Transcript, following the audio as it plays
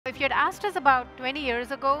you had asked us about 20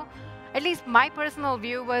 years ago, at least my personal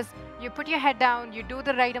view was you put your head down, you do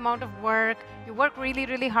the right amount of work, you work really,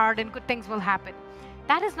 really hard, and good things will happen.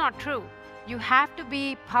 That is not true. You have to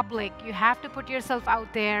be public. You have to put yourself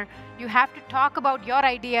out there. You have to talk about your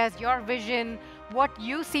ideas, your vision, what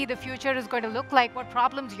you see the future is going to look like, what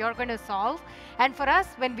problems you're going to solve. And for us,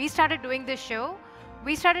 when we started doing this show,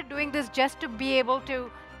 we started doing this just to be able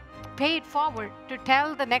to pay it forward, to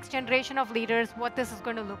tell the next generation of leaders what this is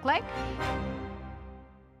going to look like.